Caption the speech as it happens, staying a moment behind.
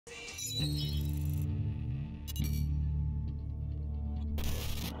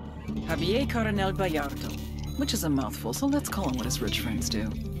Javier Coronel Bayardo, which is a mouthful, so let's call him what his rich friends do.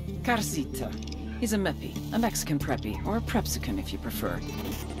 Carcita. He's a meppy, a Mexican preppy, or a prepsican if you prefer.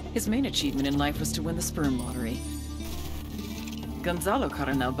 His main achievement in life was to win the sperm lottery. Gonzalo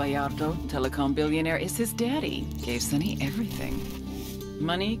Coronel Bayardo, telecom billionaire, is his daddy. Gave Sonny everything.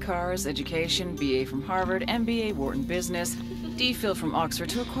 Money, cars, education, BA from Harvard, MBA Wharton Business, DPhil from Oxford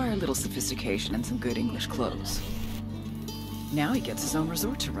to acquire a little sophistication and some good English clothes. Now he gets his own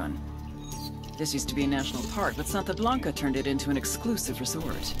resort to run. This used to be a national park, but Santa Blanca turned it into an exclusive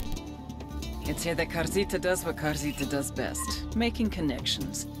resort. It's here that Carcita does what Carcita does best, making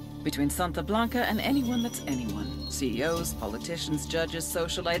connections between Santa Blanca and anyone that's anyone. CEOs, politicians, judges,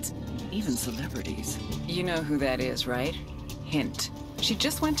 socialites, even celebrities. You know who that is, right? Hint. She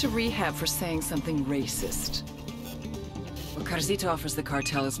just went to rehab for saying something racist. What Carcita offers the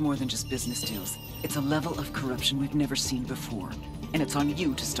cartel is more than just business deals. It's a level of corruption we've never seen before, and it's on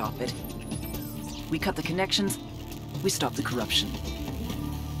you to stop it. We cut the connections, we stop the corruption.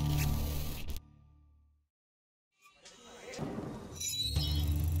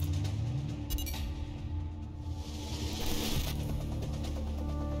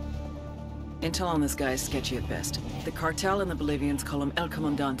 Intel on this guy is sketchy at best. The cartel and the Bolivians call him El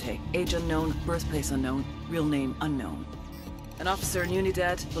Comandante. Age unknown, birthplace unknown, real name unknown. An officer in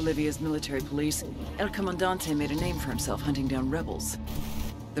Unidad, Bolivia's military police, El Comandante made a name for himself hunting down rebels.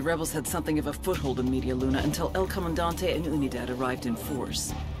 The rebels had something of a foothold in Media Luna until El Comandante and Unidad arrived in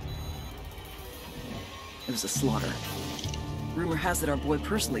force. It was a slaughter. Rumor has it our boy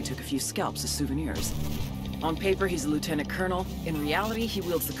personally took a few scalps as souvenirs. On paper, he's a lieutenant colonel. In reality, he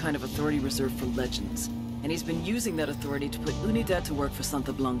wields the kind of authority reserved for legends. And he's been using that authority to put Unidad to work for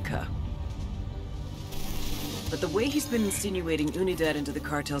Santa Blanca. But the way he's been insinuating Unidad into the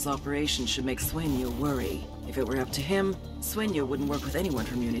cartel's operation should make Sueño worry. If it were up to him, Sueño wouldn't work with anyone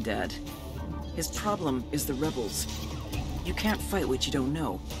from Unidad. His problem is the rebels. You can't fight what you don't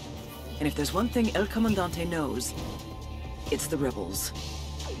know. And if there's one thing El Comandante knows, it's the rebels.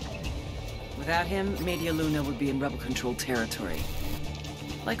 Without him, Media Luna would be in rebel-controlled territory.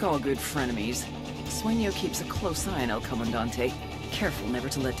 Like all good frenemies, Sueño keeps a close eye on El Comandante, careful never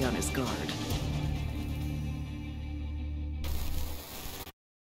to let down his guard.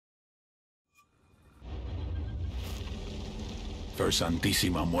 Her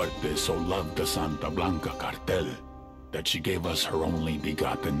Santísima Muerte so loved the Santa Blanca cartel that she gave us her only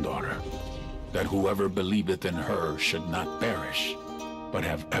begotten daughter, that whoever believeth in her should not perish, but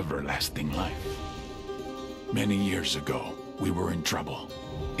have everlasting life. Many years ago, we were in trouble,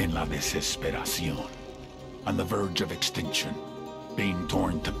 in la desesperación, on the verge of extinction, being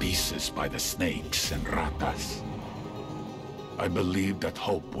torn to pieces by the snakes and ratas. I believed that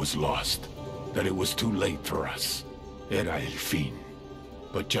hope was lost, that it was too late for us. Era el fin.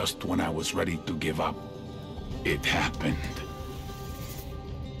 But just when I was ready to give up, it happened.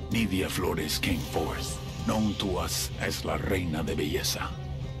 Nidia Flores came forth, known to us as La Reina de Belleza,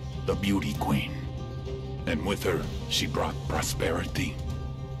 the Beauty Queen. And with her, she brought prosperity,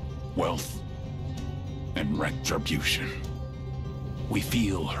 wealth, and retribution. We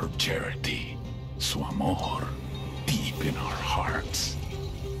feel her charity, su amor, deep in our hearts.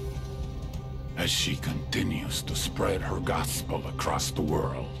 As she continues to spread her gospel across the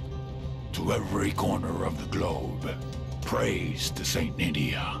world, to every corner of the globe, praise to Saint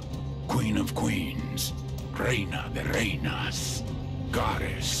Nidia, Queen of Queens, Reina de Reinas,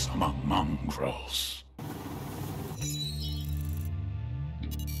 Goddess among mongrels.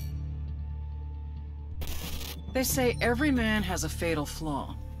 They say every man has a fatal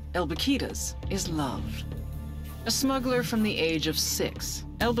flaw. El Baquitas is love. A smuggler from the age of 6,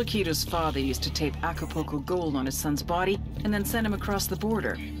 El Baquita's father used to tape Acapulco gold on his son's body and then send him across the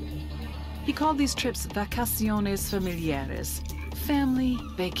border. He called these trips vacaciones familiares, family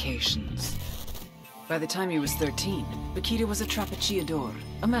vacations. By the time he was 13, Baquita was a trapechiador,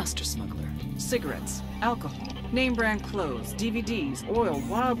 a master smuggler. Cigarettes, alcohol, name-brand clothes, DVDs, oil,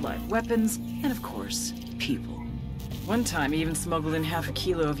 wildlife, weapons, and of course, people. One time, he even smuggled in half a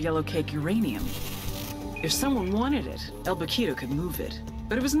kilo of yellow cake uranium. If someone wanted it, El Baquita could move it.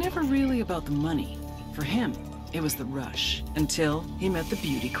 But it was never really about the money. For him, it was the rush, until he met the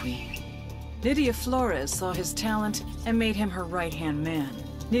beauty queen. Nidia Flores saw his talent and made him her right-hand man.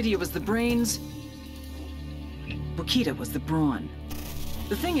 Nidia was the brains, Baquita was the brawn.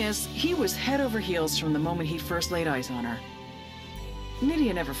 The thing is, he was head over heels from the moment he first laid eyes on her.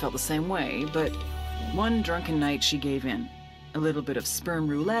 Nidia never felt the same way, but one drunken night she gave in. A little bit of sperm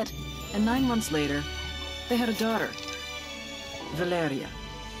roulette, and 9 months later, they had a daughter, Valeria.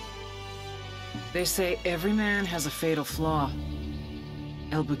 They say every man has a fatal flaw.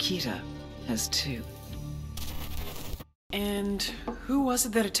 El Buquita has two. And who was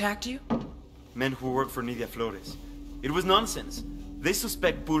it that attacked you? Men who work for Nidia Flores. It was nonsense. They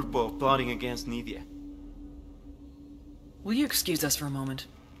suspect Pulpo of plotting against Nidia. Will you excuse us for a moment?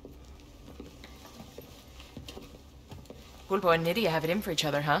 Pulpo and Nidia have it in for each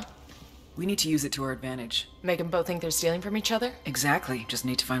other, huh? We need to use it to our advantage. Make them both think they're stealing from each other? Exactly. Just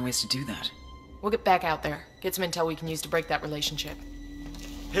need to find ways to do that. We'll get back out there. Get some intel we can use to break that relationship.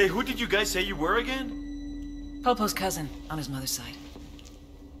 Hey, who did you guys say you were again? Pulpo's cousin, on his mother's side.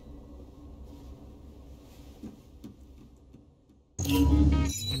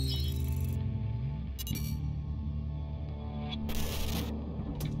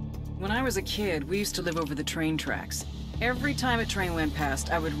 When I was a kid, we used to live over the train tracks. Every time a train went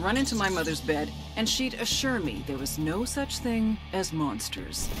past, I would run into my mother's bed, and she'd assure me there was no such thing as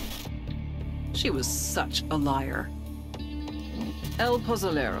monsters. She was such a liar. El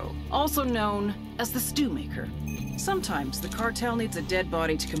Pozolero, also known as the Stew Maker. Sometimes the cartel needs a dead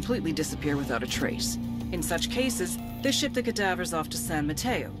body to completely disappear without a trace. In such cases, they ship the cadavers off to San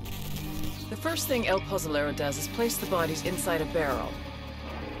Mateo. The first thing El Pozolero does is place the bodies inside a barrel,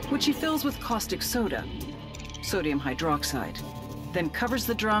 which he fills with caustic soda, sodium hydroxide, then covers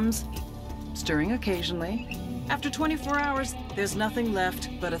the drums, stirring occasionally. After 24 hours, there's nothing left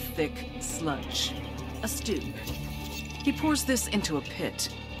but a thick sludge, a stew. He pours this into a pit.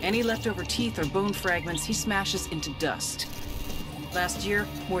 Any leftover teeth or bone fragments he smashes into dust. Last year,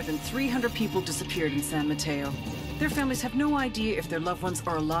 more than 300 people disappeared in San Mateo. Their families have no idea if their loved ones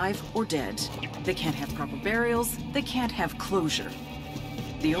are alive or dead. They can't have proper burials, they can't have closure.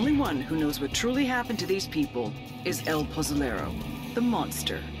 The only one who knows what truly happened to these people is El Pozolero, the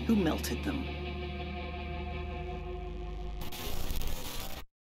monster who melted them.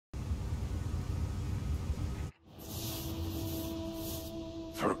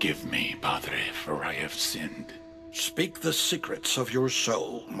 Forgive me, Padre, for I have sinned. Speak the secrets of your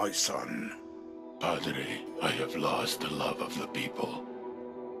soul, my son. Padre, I have lost the love of the people.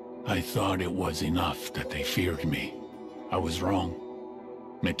 I thought it was enough that they feared me. I was wrong.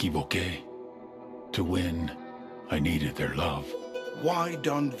 Me equivoqué. To win, I needed their love. Why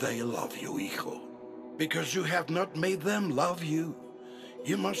don't they love you, hijo? Because you have not made them love you.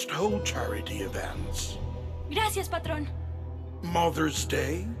 You must hold charity events. Gracias, patrón. Mother's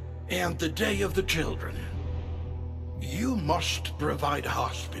Day and the Day of the Children. You must provide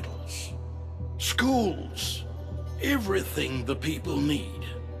hospitals, schools, everything the people need.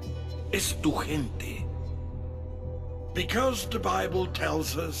 Es tu gente. Because the Bible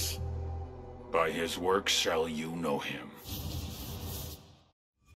tells us, By his works shall you know him.